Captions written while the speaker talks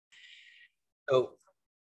So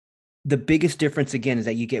the biggest difference again is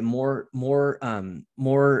that you get more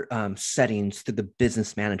settings through the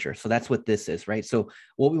business manager. So that's what this is, right? So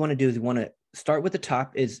what we want to do is we want to start with the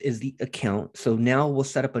top is the account. So now we'll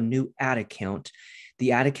set up a new ad account.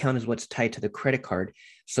 The ad account is what's tied to the credit card.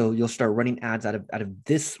 So you'll start running ads out of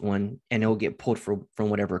this one, and it will get pulled from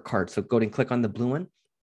whatever card. So go ahead and click on the blue one,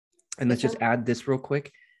 and let's just add this real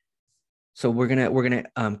quick. So we're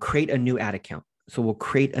gonna create a new ad account. So we'll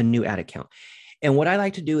create a new ad account. And what I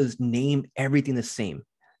like to do is name everything the same.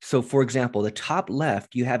 So for example, the top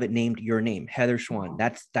left, you have it named your name, Heather Schwan.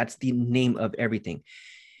 That's the name of everything.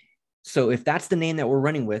 So if that's the name that we're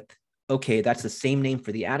running with, okay, that's the same name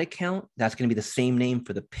for the ad account. That's going to be the same name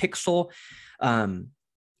for the pixel.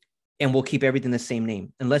 And we'll keep everything the same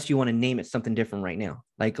name, unless you want to name it something different right now.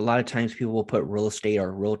 Like a lot of times people will put real estate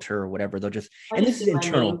or realtor or whatever. They'll just, and this is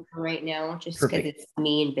internal right now, just because it's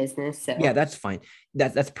me in business. So yeah, that's fine.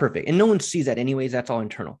 That's perfect. And no one sees that anyways. That's all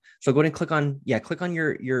internal. So go ahead and click on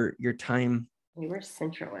your time. Where's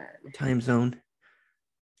Central at? Time zone.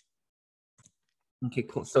 Okay,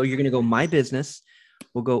 cool. So you're going to go my business.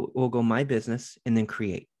 We'll go my business and then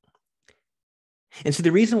create. And so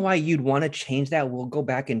the reason why you'd want to change that, we'll go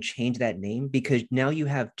back and change that name because now you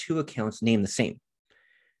have two accounts named the same.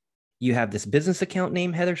 You have this business account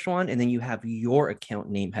named Heather Schwan, and then you have your account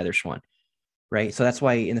named Heather Schwan, right? So that's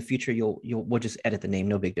why in the future we'll just edit the name,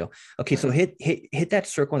 no big deal. Okay, so hit that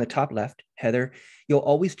circle on the top left, Heather. You'll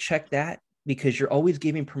always check that because you're always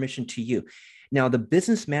giving permission to you. Now the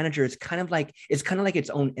business manager is kind of like its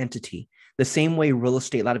own entity. The same way real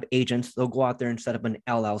estate, a lot of agents, they'll go out there and set up an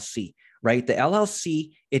LLC. Right? The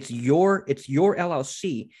LLC, it's your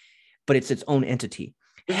LLC, but it's its own entity.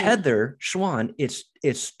 Mm-hmm. Heather Schwan is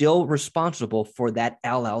still responsible for that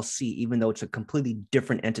LLC, even though it's a completely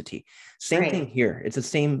different entity. Same thing here. It's the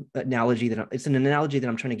same analogy it's an analogy that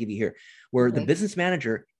I'm trying to give you here, where the business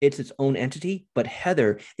manager, it's its own entity, but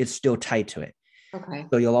Heather is still tied to it. Okay.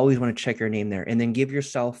 So you'll always want to check your name there, and then give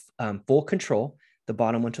yourself full control. The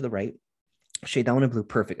bottom one to the right, shade that one in blue,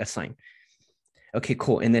 perfect, assign. Okay,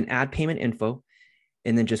 cool. And then add payment info,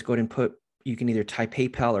 and then just go ahead and put, you can either tie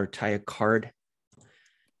PayPal or tie a card.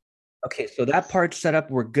 Okay, so that part's set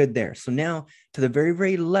up, we're good there. So now to the very,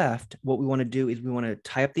 very left, what we want to do is we want to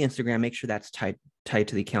tie up the Instagram, make sure that's tied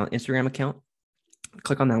to the Instagram account.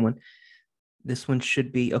 Click on that one. This one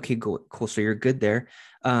should be, okay, cool. So you're good there.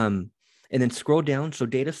 And then scroll down. So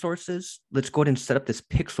data sources, let's go ahead and set up this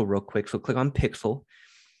pixel real quick. So click on pixel,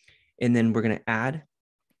 and then we're going to add.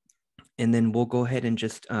 And then we'll go ahead and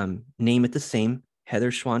just name it the same,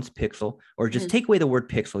 Heather Schwan's pixel, or just take away the word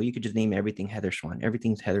pixel. You could just name everything Heather Schwan.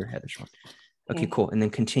 Everything's Heather Schwan. Okay, cool. And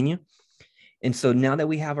then continue. And so now that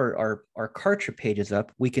we have our Kartra pages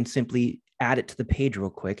up, we can simply add it to the page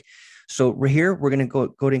real quick. So right here, we're going to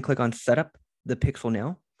go ahead and click on set up the pixel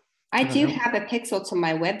now. I do have a pixel to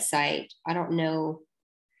my website. I don't know.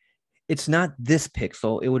 It's not this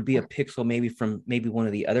pixel. It would be a pixel maybe from one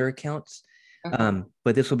of the other accounts.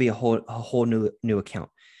 But this will be a whole new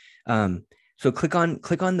account. So click on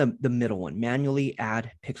the middle one, manually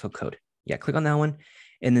add pixel code. Yeah, click on that one.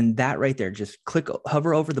 And then that right there, just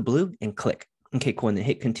hover over the blue and click. Okay, cool. And then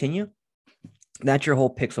hit continue. That's your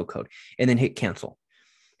whole pixel code. And then hit cancel.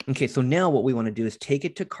 Okay, so now what we want to do is take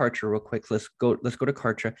it to Kartra real quick. Let's go to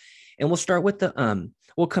Kartra, and we'll start with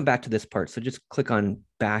we'll come back to this part. So just click on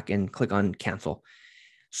back and click on cancel.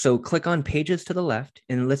 So click on pages to the left,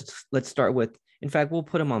 and let's start with, in fact, we'll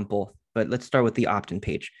put them on both, but let's start with the opt-in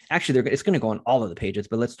page. Actually, it's going to go on all of the pages,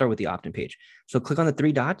 but let's start with the opt-in page. So click on the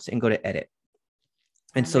three dots and go to edit.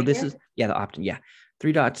 And so this is, the opt-in,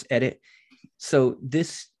 three dots, edit. So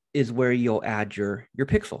this is where you'll add your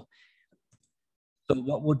pixel. So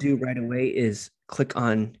what we'll do right away is click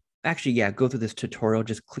on, go through this tutorial,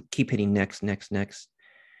 just keep hitting next, next, next.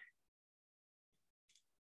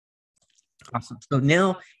 Awesome. So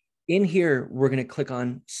now in here, we're going to click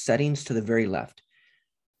on settings to the very left.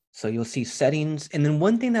 So you'll see settings. And then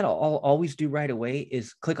one thing that I'll always do right away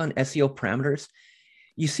is click on SEO parameters.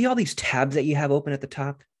 You see all these tabs that you have open at the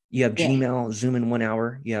top? You have Gmail, Zoom in 1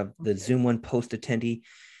 hour. You have the Zoom one post attendee.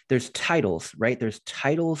 There's titles, right? There's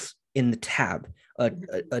titles in the tab,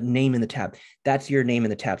 a name in the tab. That's your name in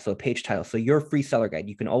the tab. So a page title. So your free seller guide,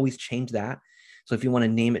 you can always change that. So if you want to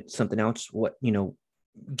name it something else,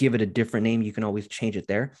 give it a different name, you can always change it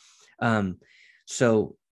there.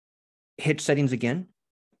 So hit settings again.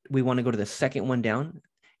 We want to go to the second one down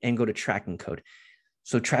and go to tracking code.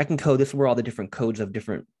 So tracking code, this is where all the different codes of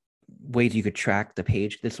different ways you could track the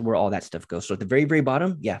page. This is where all that stuff goes. So at the very, very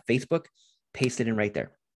bottom, Facebook, paste it in right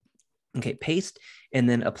there. Okay, paste and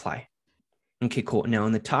then apply. Okay, cool. Now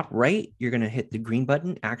on the top right, you're going to hit the green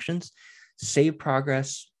button, actions, save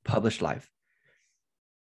progress, publish live.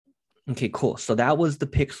 Okay, cool. So that was the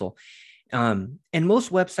pixel. And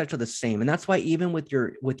most websites are the same. And that's why even with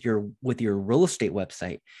your real estate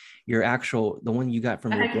website, your actual, the one you got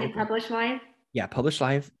from your broker, publish live. Yeah, publish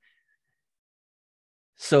live.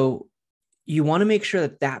 So you want to make sure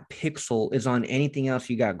that that pixel is on anything else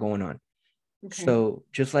you got going on. Okay. So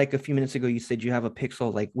just like a few minutes ago, you said you have a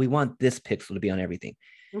pixel, like we want this pixel to be on everything.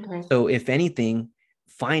 Okay. So if anything,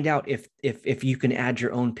 find out if you can add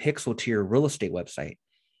your own pixel to your real estate website.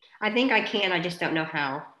 I think I can. I just don't know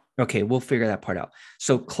how. Okay, we'll figure that part out.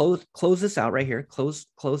 So close this out right here. Close,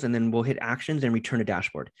 and then we'll hit actions and return to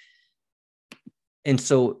dashboard. And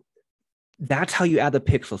so that's how you add the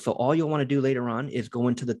pixel. So all you'll want to do later on is go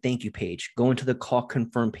into the thank you page, go into the call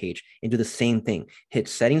confirm page and do the same thing. Hit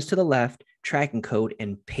settings to the left, tracking code,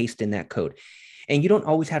 and paste in that code. And you don't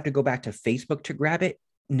always have to go back to Facebook to grab it.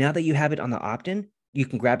 Now that you have it on the opt-in, you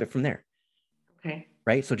can grab it from there. Okay.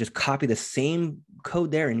 Right? So just copy the same code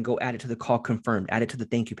there and go add it to the call confirmed, add it to the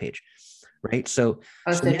thank you page. Right? So,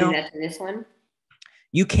 so now, do that to this one?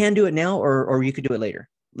 You can do it now or you could do it later.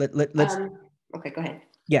 Let's okay, go ahead.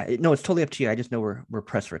 Yeah, no, it's totally up to you. I just know we're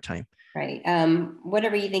pressed for time. Right.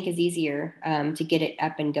 Whatever you think is easier to get it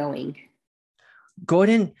up and going. Go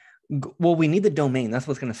ahead and, well, we need the domain. That's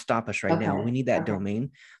what's going to stop us right now. We need that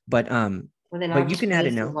domain. But well, then but you can add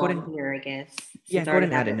it now. Go ahead here, I guess. Yeah, go ahead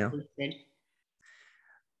and add it now. Posted.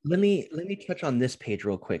 Let me touch on this page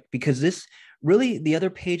real quick, because this really, the other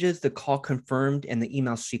pages, the call confirmed and the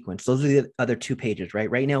email sequence, those are the other two pages, right?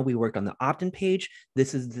 Right now we worked on the opt-in page.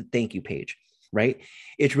 This is the thank you page. Right?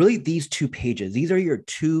 It's really these two pages. These are your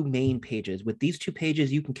two main pages. With these two pages,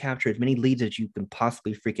 you can capture as many leads as you can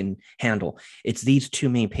possibly freaking handle. It's these two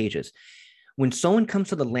main pages. When someone comes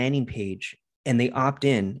to the landing page and they opt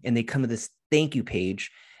in and they come to this thank you page,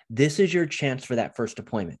 this is your chance for that first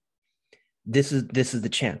appointment. This is the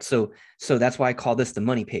chance. So that's why I call this the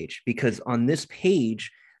money page, because on this page,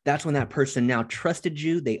 that's when that person now trusted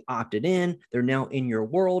you. They opted in. They're now in your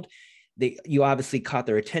world. You obviously caught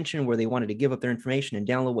their attention where they wanted to give up their information and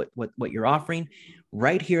download what you're offering.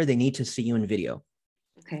 Right here, they need to see you in video.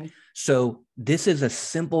 Okay. So this is a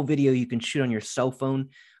simple video you can shoot on your cell phone.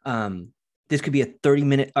 This could be a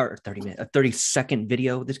 30-second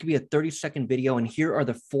video. This could be a 30-second video. And here are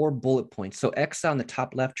the 4 bullet points. So X on the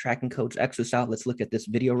top left, tracking codes, X this out. Let's look at this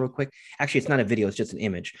video real quick. Actually, it's not a video, it's just an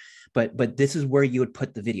image. But this is where you would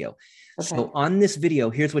put the video. Okay. So on this video,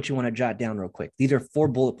 here's what you want to jot down real quick. These are 4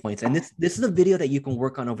 bullet points. And this is a video that you can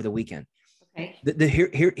work on over the weekend. Okay.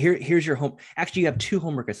 Here's your home. Actually, you have 2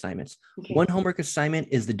 homework assignments. Okay. One homework assignment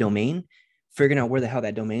is the domain, figuring out where the hell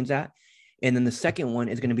that domain's at. And then the second one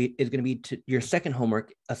is going to be your second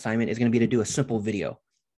homework assignment is going to be to do a simple video,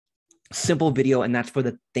 and that's for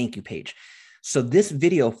the thank you page. So this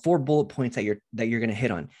video, 4 bullet points that you're going to hit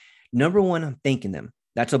on. Number 1, I'm thanking them.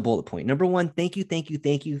 That's a bullet point. Number 1, thank you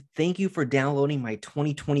for downloading my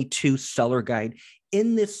 2022 seller guide.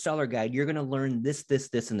 In this seller guide, you're going to learn this, and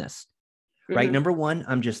this. Mm-hmm. Right. Number 1,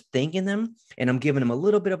 I'm just thanking them, and I'm giving them a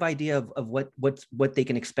little bit of idea of what they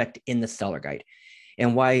can expect in the seller guide.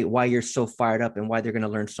 And why you're so fired up and why they're going to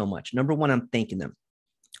learn so much. Number 1, I'm thanking them.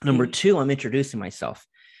 Number 2, I'm introducing myself,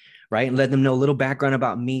 right? And let them know a little background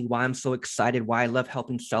about me, why I'm so excited, why I love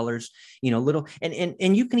helping sellers, little,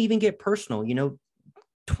 and you can even get personal,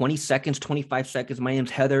 20 seconds, 25 seconds. My name's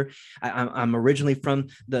Heather. I'm originally from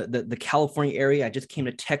the California area. I just came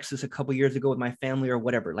to Texas a couple years ago with my family or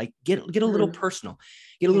whatever. Like get a little personal,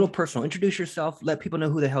 introduce yourself, let people know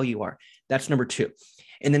who the hell you are. That's number 2.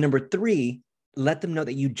 And then number 3, let them know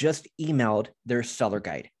that you just emailed their seller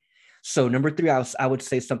guide. So number 3, I would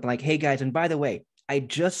say something like, hey guys, and by the way, I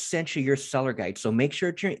just sent you your seller guide. So make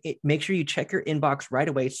sure you check your inbox right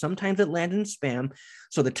away. Sometimes it lands in spam.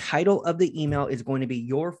 So the title of the email is going to be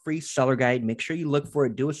your free seller guide. Make sure you look for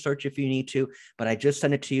it. Do a search if you need to, but I just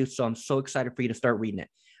sent it to you. So I'm so excited for you to start reading it.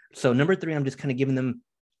 So number 3, I'm just kind of giving them,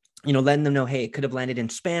 letting them know, hey, it could have landed in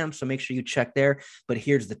spam. So make sure you check there, but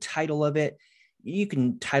here's the title of it. You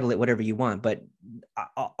can title it whatever you want, but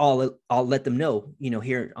I'll let them know,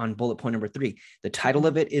 here on bullet point number 3, the title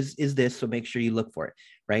of it is this. So make sure you look for it,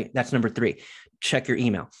 right? That's number 3, check your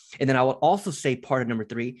email. And then I would also say part of number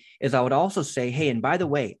 3 is I would also say, hey, and by the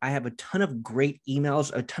way, I have a ton of great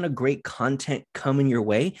emails, a ton of great content coming your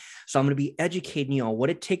way. So I'm going to be educating you on what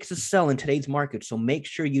it takes to sell in today's market. So make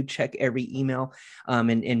sure you check every email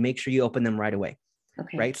and make sure you open them right away.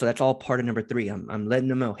 Okay. Right. So that's all part of number 3. I'm letting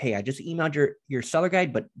them know, hey, I just emailed your seller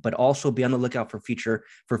guide, but also be on the lookout for future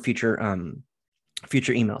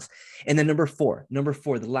emails. And then number four,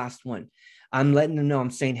 the last one, I'm letting them know, I'm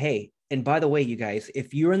saying, hey, And by the way, you guys,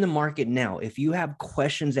 if you're in the market now, if you have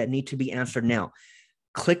questions that need to be answered now,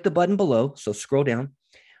 click the button below. So scroll down,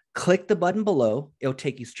 click the button below. It'll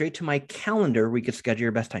take you straight to my calendar where you can schedule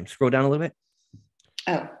your best time. Scroll down a little bit.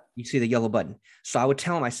 Oh, You see the yellow button. So I would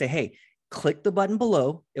tell them, I say, hey, click the button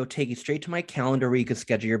below. It'll take you straight to my calendar where you can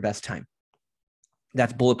schedule your best time.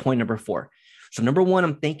 That's bullet point number 4. So number 1,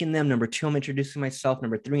 I'm thanking them. Number 2, I'm introducing myself.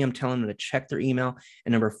 Number 3, I'm telling them to check their email.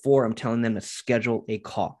 And number 4, I'm telling them to schedule a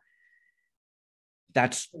call.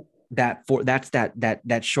 That's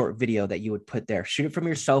that short video that you would put there. Shoot it from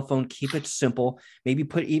your cell phone. Keep it simple. Maybe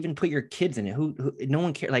put your kids in it. Who no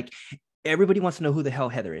one cares. Like, everybody wants to know who the hell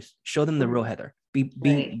Heather is. Show them the real Heather. Be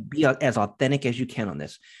as authentic as you can on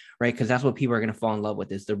this, right? Because that's what people are going to fall in love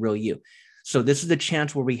with, is the real you. So this is the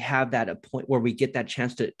chance where we have that where we get that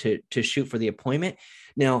chance to shoot for the appointment.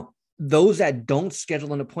 Now, those that don't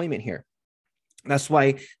schedule an appointment here, that's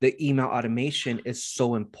why the email automation is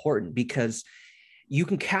so important, because you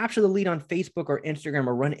can capture the lead on Facebook or Instagram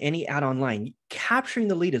or run any ad online. Capturing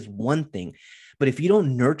the lead is one thing, but if you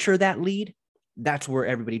don't nurture that lead, that's where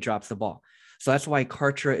everybody drops the ball. So that's why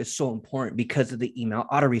Kartra is so important, because of the email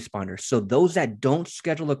autoresponder. So those that don't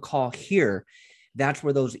schedule a call here, that's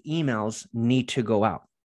where those emails need to go out.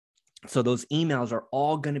 So those emails are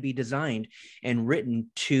all going to be designed and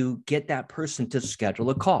written to get that person to schedule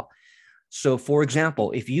a call. So for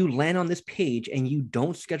example, if you land on this page and you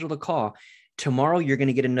don't schedule the call, tomorrow you're going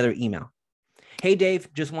to get another email. Hey,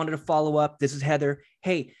 Dave, just wanted to follow up. This is Heather.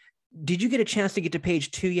 Hey, did you get a chance to get to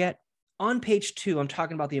page 2 yet? On page 2, I'm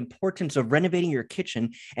talking about the importance of renovating your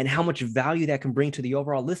kitchen and how much value that can bring to the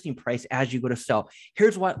overall listing price as you go to sell.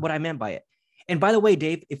 Here's what I meant by it. And by the way,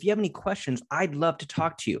 Dave, if you have any questions, I'd love to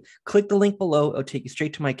talk to you. Click the link below. It'll take you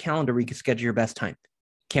straight to my calendar where you can schedule your best time.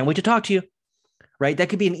 Can't wait to talk to you, right? That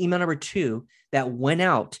could be an email number 2 that went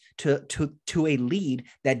out to a lead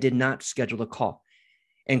that did not schedule a call.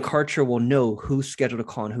 And Kartra will know who scheduled a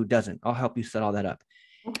call and who doesn't. I'll help you set all that up.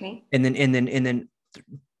 okay. And then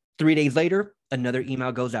 3 days later, another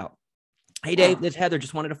email goes out. Hey, Dave, this is Heather.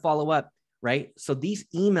 Just wanted to follow up, right? So these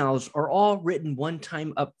emails are all written one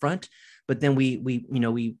time up front, but then we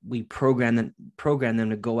program them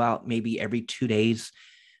to go out maybe every 2 days,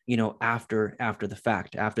 after the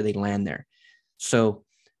fact, after they land there. So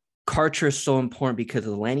Kartra is so important because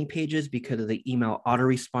of the landing pages, because of the email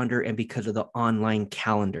autoresponder, and because of the online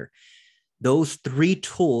calendar. Those 3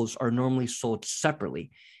 tools are normally sold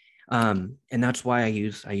separately. And that's why I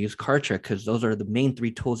use Kartra, because those are the main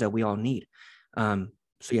 3 tools that we all need.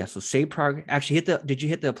 So save progress. Actually, did you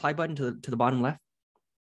hit the apply button to the bottom left?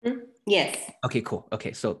 Yes. Okay, cool.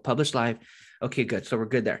 Okay, so publish live. Okay, good. So we're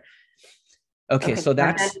good there. Okay, so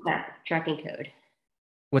that's that tracking code.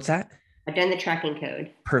 What's that? I've done the tracking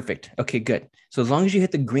code. Perfect. Okay, good. So as long as you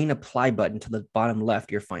hit the green apply button to the bottom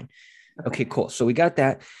left, you're fine. Okay, cool. So we got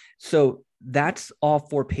that. So that's all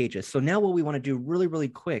 4 pages. So now what we want to do really, really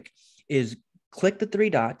quick is click the 3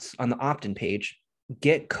 dots on the opt-in page,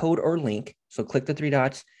 get code or link. So click the 3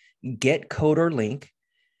 dots, get code or link.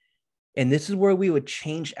 And this is where we would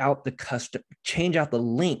change out the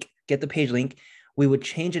link, get the page link. We would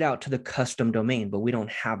change it out to the custom domain, but we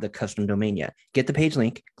don't have the custom domain yet. Get the page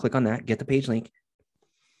link, click on that, get the page link,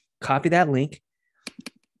 copy that link.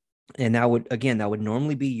 And that would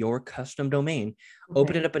normally be your custom domain. Okay.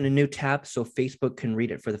 Open it up in a new tab so Facebook can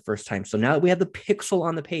read it for the first time. So now that we have the pixel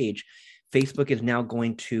on the page, Facebook is now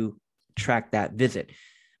going to track that visit.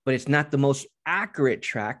 But it's not the most accurate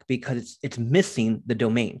track because it's missing the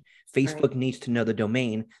domain. Facebook needs to know the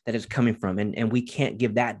domain that it's coming from. And we can't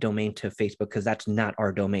give that domain to Facebook because that's not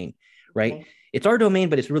our domain, right? Okay. It's our domain,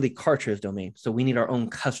 but it's really Kartra's domain. So we need our own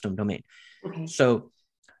custom domain. Okay. So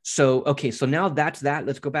now that's that.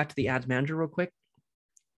 Let's go back to the ads manager real quick.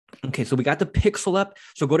 Okay, so we got the pixel up.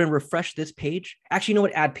 So go ahead and refresh this page. Actually, you know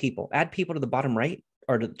what? Add people to the bottom right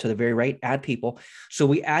or to the very right, add people. So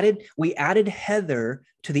we added Heather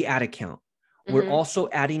to the ad account. Mm-hmm. We're also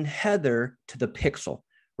adding Heather to the pixel,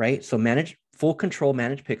 right? So manage full control,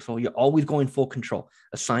 manage pixel. You're always going full control.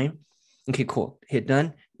 Assign. Okay, cool. Hit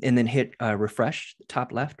done. And then hit refresh,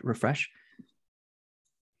 top left, refresh.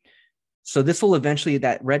 So this will eventually,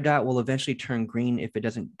 that red dot will eventually turn green if it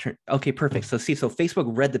doesn't turn. Okay, perfect. So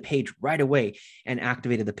Facebook read the page right away and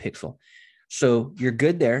activated the pixel. So you're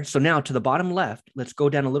good there. So now to the bottom left, let's go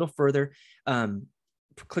down a little further.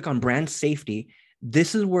 Click on brand safety.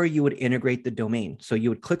 This is where you would integrate the domain. So you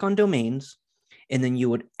would click on domains and then you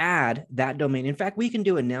would add that domain. In fact, we can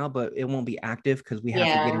do it now, but it won't be active because we have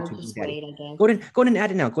to get into GoDaddy. Go ahead and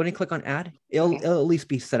add it now. Go ahead and click on add. It'll at least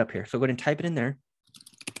be set up here. So go ahead and type it in there.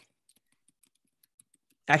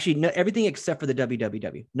 Actually, no, everything except for the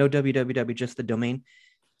www. No www, just the domain.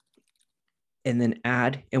 and then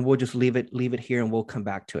add, and we'll just leave it here and we'll come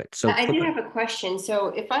back to it. So I do have a question. So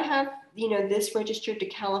if I have, this registered to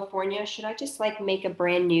California, should I just like make a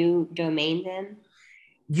brand new domain then?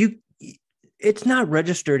 you it's not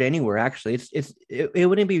registered anywhere actually. It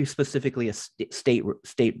wouldn't be specifically a state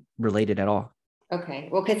related at all. Okay.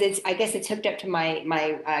 Well, because I guess it's hooked up to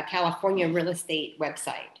my California real estate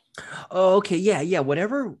website. Oh, okay. Yeah.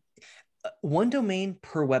 Whatever. One domain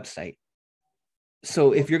per website.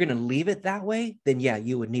 So if you're going to leave it that way, then yeah,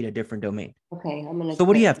 you would need a different domain. Okay. I'm going to. So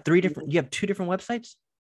what do you have? You have two different websites?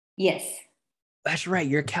 Yes. That's right.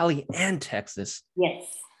 You're Cali and Texas. Yes.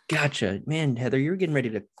 Gotcha. Man, Heather, you're getting ready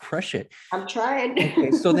to crush it. I'm trying.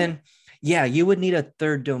 Okay. So then, yeah, you would need a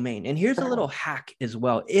third domain. And here's a little hack as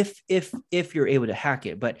well, if you're able to hack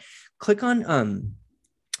it. But click on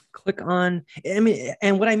I mean,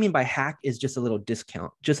 and what I mean by hack is just a little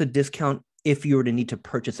discount, just a discount if you were to need to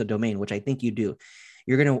purchase a domain, which I think you do.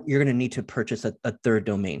 You're gonna need to purchase a third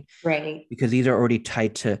domain, right? Because these are already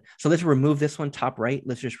tied to. So let's remove this one, top right.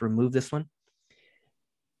 Let's just remove this one.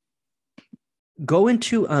 Go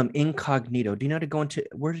into incognito. Do you know how to go into,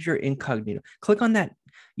 where's your incognito? Click on that.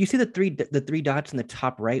 You see the three dots in the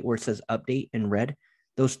top right where it says update in red?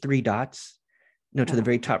 Those three dots. No, to the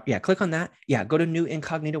very top. Yeah, click on that. Yeah, go to new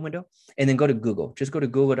incognito window and then go to Google. Just go to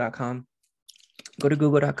google.com. Go to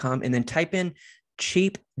google.com and then type in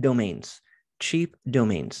cheap domains. Cheap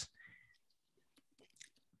domains.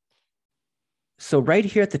 So right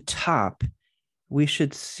here at the top, we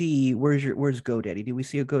should see, where's GoDaddy? Do we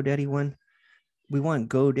see a GoDaddy one? We want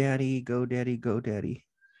GoDaddy.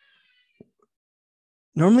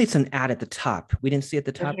 Normally it's an ad at the top. We didn't see at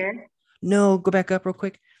the top. Here? No, go back up real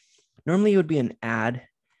quick. Normally it would be an ad.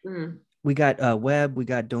 Mm. We got web, we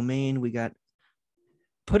got domain, we got,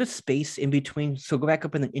 put a space in between. So go back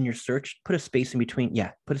up in your search, put a space in between.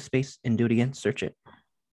 Yeah, put a space and do it again, search it.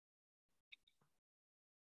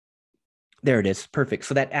 There it is. Perfect.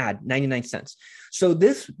 So that ad, 99 cents. So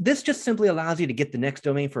this just simply allows you to get the next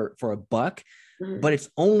domain for $1, but it's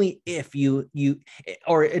only if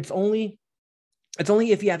it's only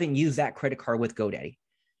if you haven't used that credit card with GoDaddy.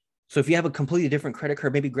 So if you have a completely different credit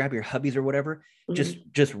card, maybe grab your hubbies or whatever,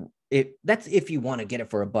 that's if you want to get it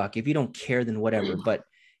for $1. If you don't care, then whatever. But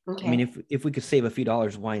okay. I mean, if we could save a few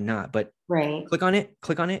dollars, why not? But right. click on it.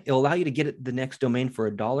 It'll allow you to get the next domain for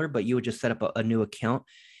 $1, but you would just set up a new account.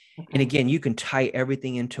 Okay. And again, you can tie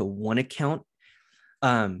everything into one account.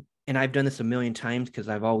 And I've done this a million times because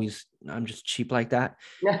I'm just cheap like that.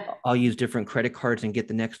 I'll use different credit cards and get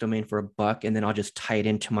the next domain for $1, and then I'll just tie it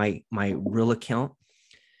into my real account.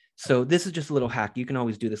 So this is just a little hack. You can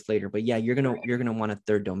always do this later, but yeah, you're gonna want a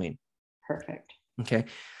third domain. Perfect. Okay,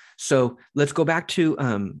 so let's go back to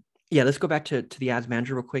let's go back to the ads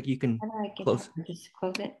manager real quick. You can close. Just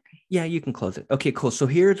close it. Yeah, you can close it. Okay, cool. So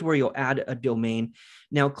here's where you'll add a domain.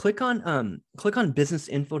 Now click on business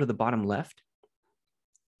info to the bottom left.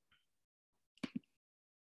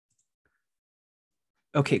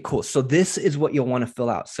 Okay, cool. So this is what you'll want to fill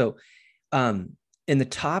out. So in the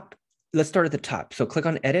top, let's start at the top. So click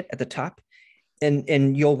on edit at the top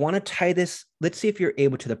and you'll want to tie this. Let's see if you're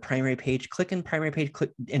able to the primary page. Click in primary page,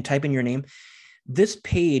 click and type in your name. This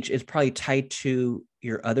page is probably tied to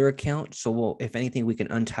your other account. So if anything, we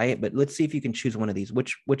can untie it, but let's see if you can choose one of these.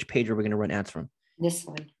 Which page are we going to run ads from? This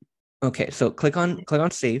one. Okay. So click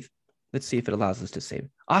on save. Let's see if it allows us to save.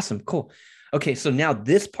 Awesome. Cool. Okay. So now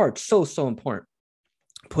this part's so important.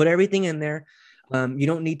 Put everything in there. You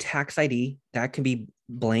don't need tax ID. That can be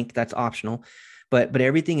blank. That's optional, but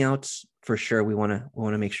everything else for sure. We want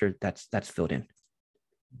to make sure that's filled in.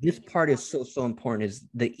 This part is so important, is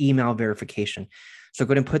the email verification. So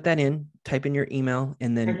go ahead and put that in, type in your email,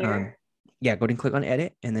 and then go ahead and click on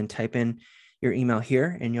edit and then type in your email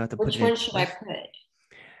here, and you'll have to put which one should I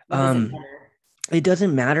put? It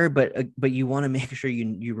doesn't matter, but you want to make sure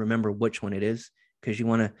you remember which one it is, because you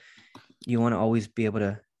want to always be able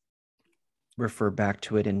to refer back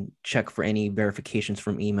to it and check for any verifications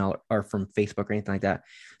from email or from Facebook or anything like that.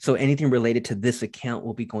 So anything related to this account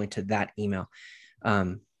will be going to that email.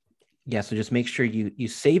 So just make sure you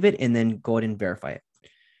save it and then go ahead and verify it.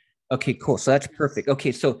 Okay, cool. So that's perfect.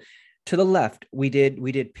 Okay, so to the left, we did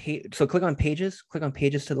so click on pages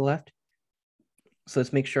to the left. So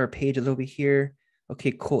let's make sure our page is over here.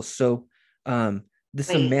 Okay, cool. So this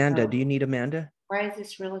is Amanda. Do you need Amanda? Why is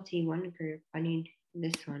this Realty One Group? I need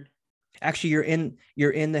this one. Actually,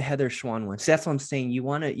 you're in the Heather Schwan one. So that's what I'm saying. You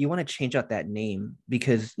want to change out that name,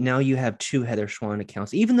 because now you have two Heather Schwan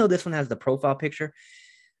accounts, even though this one has the profile picture.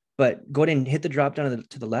 But go ahead and hit the drop down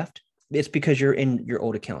to the left. It's because you're in your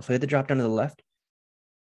old account. So hit the drop down to the left.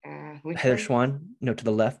 Heather Schwan. No, to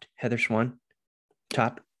the left. Heather Schwan.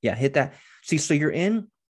 Top. Yeah, hit that. See, so you're in,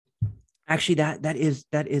 actually that is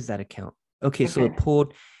that account. Okay. So Okay.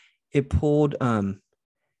 it pulled,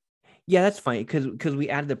 yeah, that's fine. Because we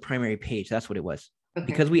added the primary page. That's what it was. Okay.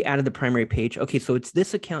 Because we added the primary page. Okay. So it's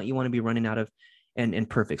this account you want to be running out of, and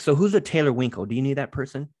perfect. So who's a Taylor Winkle? Do you need that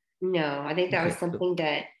person? No, I think that was Okay. So something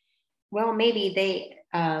that, well, maybe they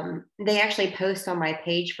actually post on my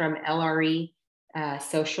page from LRE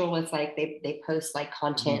social. It's like they post like mhm.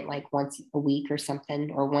 content like once a week or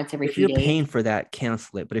something, or once every If few you're days. paying for that,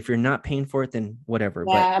 cancel it. But if you're not paying for it, then whatever.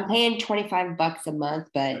 But Yeah, I'm paying $25 a month,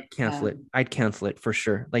 but cancel it. I'd cancel it for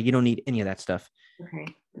sure. Like you don't need any of that stuff.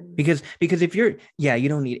 okay. Because if you're, yeah, you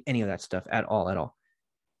don't need any of that stuff at all, at all.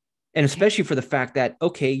 And Okay. especially for the fact that,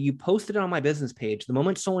 okay, you posted it on my business page. The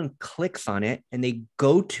moment someone clicks on it and they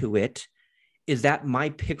go to it, is that my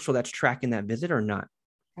pixel that's tracking that visit or not?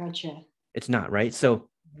 Gotcha. It's not, right? So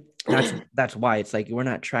that's why it's like we're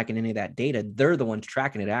not tracking any of that data. They're the ones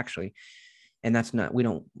tracking it actually. And that's not, we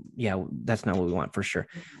don't, yeah, that's not what we want for sure.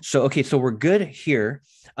 So okay, so we're good here.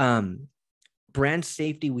 Brand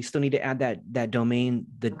safety, we still need to add that domain.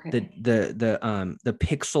 Okay. The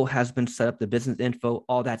pixel has been set up, the business info,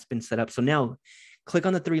 all that's been set up. So now click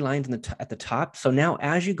on the three lines at the top. So now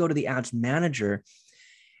as you go to the ads manager,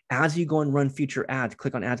 as you go and run future ads,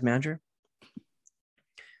 click on ads manager.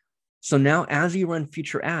 So now as you run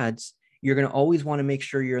future ads, you're going to always want to make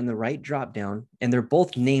sure you're in the right drop down, and they're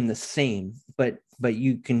both named the same, but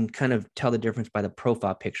you can kind of tell the difference by the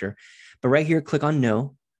profile picture. But right here, click on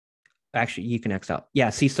no. Actually, you can X out. Yeah,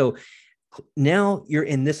 see, so now you're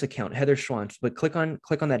in this account, Heather Schwan, but click on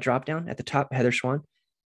that drop down at the top, Heather Schwan.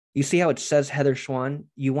 You see how it says Heather Schwan?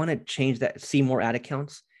 You want to change that, see more ad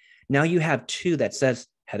accounts. Now you have two that says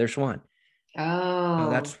Heather Schwan. So Oh,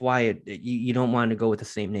 that's why you don't want to go with the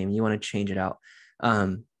same name. You want to change it out.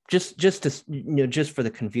 Just to, just for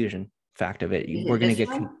the confusion fact of it. is We're it gonna this get,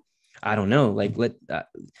 one? I don't know, like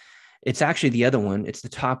it's actually the other one. It's the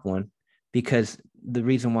top one, because the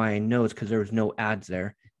reason why I know is because there was no ads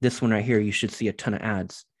there. This one right here, you should see a ton of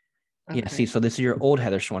ads. Yeah, see, Okay. so this is your old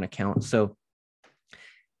Heather Schwan account. So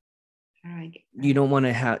All right. you don't want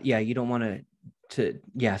to have, yeah, you don't want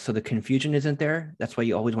yeah, so the confusion isn't there. That's why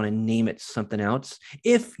you always want to name it something else.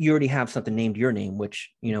 If you already have something named your name,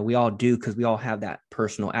 which, we all do, because we all have that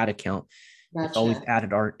personal ad account. Gotcha.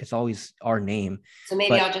 It's always our name. So maybe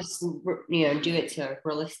But I'll just do it to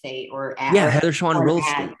real estate or yeah, Heather Schwan on Real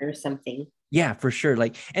ad Estate. or something. Yeah, for sure.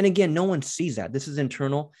 Like, and again, no one sees that. This is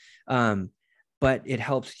internal. But it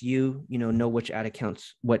helps you, know which ad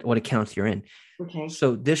accounts, what accounts you're in. Okay.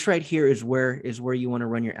 So this right here is where you want to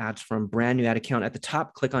run your ads from. Brand new ad account at the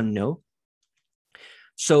top, click on no.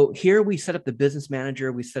 So here we set up the business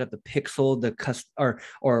manager, we set up the pixel, the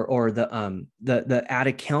or the ad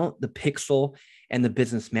account, the pixel, and the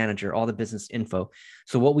business manager, all the business info.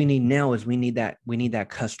 So what we need now is we need that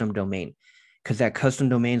custom domain, because that custom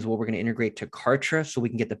domain is what we're going to integrate to Kartra, so we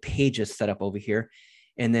can get the pages set up over here.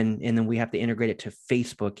 And then we have to integrate it to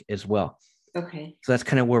Facebook as well. Okay. So that's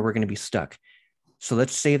kind of where we're going to be stuck. So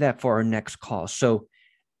let's save that for our next call. So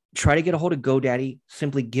try to get a hold of GoDaddy.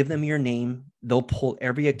 Simply give them your name. They'll pull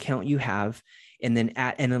every account you have, and then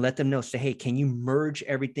let them know. Say, hey, can you merge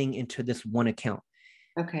everything into this one account?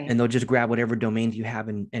 Okay. And they'll just grab whatever domains you have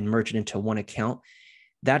and merge it into one account.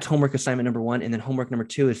 That's homework assignment number one. And then homework number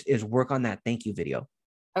two is work on that thank you video.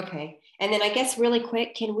 Okay. And then I guess really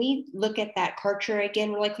quick, can we look at that Kartra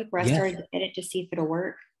again really quick where I Yes. started to edit to see if it'll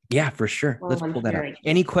work? Yeah, for sure. Well, Let's I'm pull that here, up. I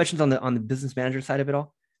Any guess. questions on the business manager side of it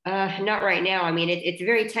all? Not right now. I mean, it's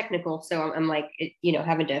very technical, so I'm like,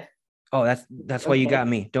 having to. Oh, that's why you Okay. got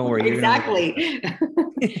me. Don't worry. You're going to learn this stuff.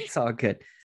 Exactly. It's all good.